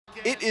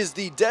It is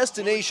the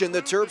destination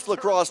the Terps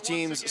lacrosse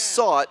teams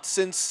sought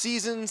since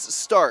season's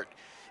start.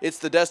 It's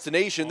the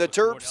destination the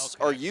Terps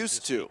are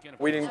used to.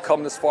 We didn't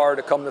come this far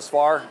to come this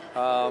far.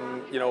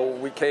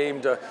 We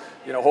came to,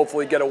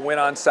 hopefully get a win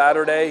on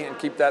Saturday and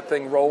keep that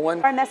thing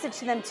rolling. Our message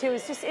to them too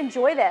is just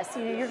enjoy this.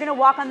 You're going to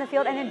walk on the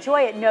field and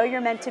enjoy it. Know you're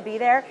meant to be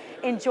there.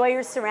 Enjoy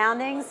your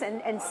surroundings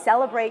and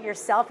celebrate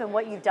yourself and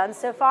what you've done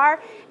so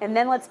far. And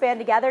then let's band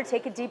together,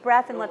 take a deep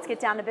breath, and let's get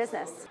down to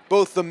business.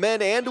 Both the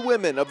men and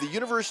women of the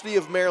University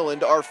of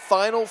Maryland are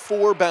Final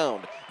Four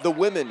bound. The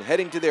women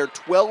heading to their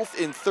 12th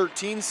in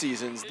 13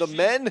 seasons. The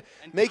men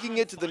making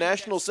it to the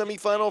national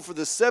semifinal for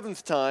the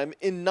 7th time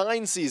in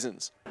 9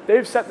 seasons.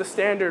 They've set the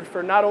standard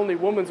for not only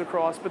women's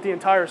lacrosse, but the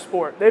entire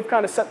sport. They've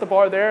kind of set the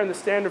bar there and the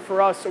standard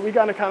for us, so we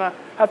gotta kind of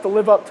have to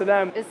live up to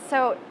them. It's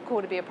so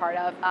cool to be a part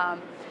of.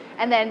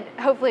 And then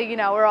hopefully,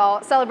 we're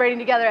all celebrating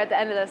together at the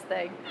end of this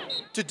thing.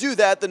 To do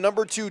that, the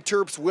number 2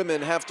 Terps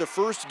women have to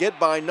first get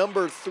by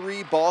number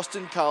 3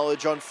 Boston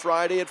College on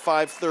Friday at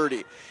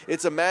 5:30.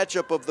 It's a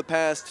matchup of the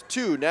past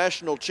 2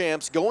 national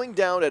champs going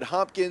down at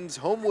Hopkins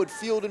Homewood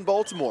Field in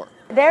Baltimore.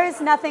 There is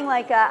nothing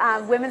like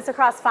a women's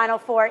lacrosse Final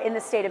Four in the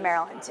state of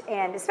Maryland,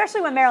 and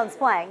especially when Maryland's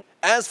playing.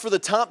 As for the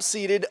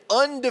top-seeded,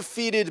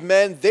 undefeated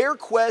men, their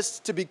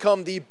quest to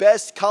become the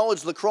best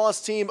college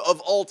lacrosse team of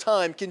all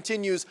time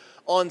continues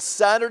on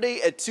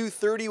Saturday at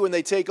 2:30 when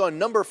they take on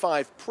number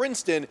 5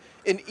 Princeton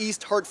in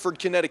East Hartford,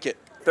 Connecticut.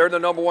 They're the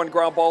number 1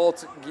 ground ball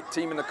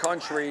team in the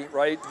country,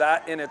 right?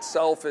 That in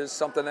itself is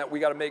something that we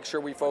got to make sure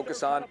we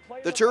focus on.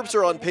 The Terps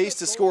are on pace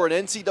to score an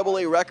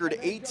NCAA record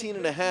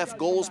 18.5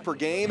 goals per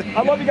game.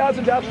 I love you guys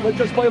in depth. Let's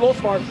just play a little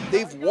smart.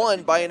 They've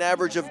won by an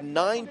average of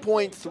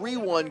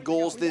 9.31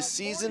 goals this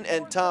season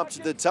and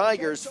topped the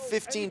Tigers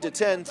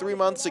 15-10 3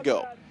 months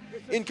ago.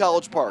 In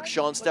College Park,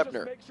 Sean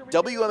Stepner,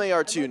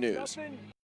 WMAR2 News.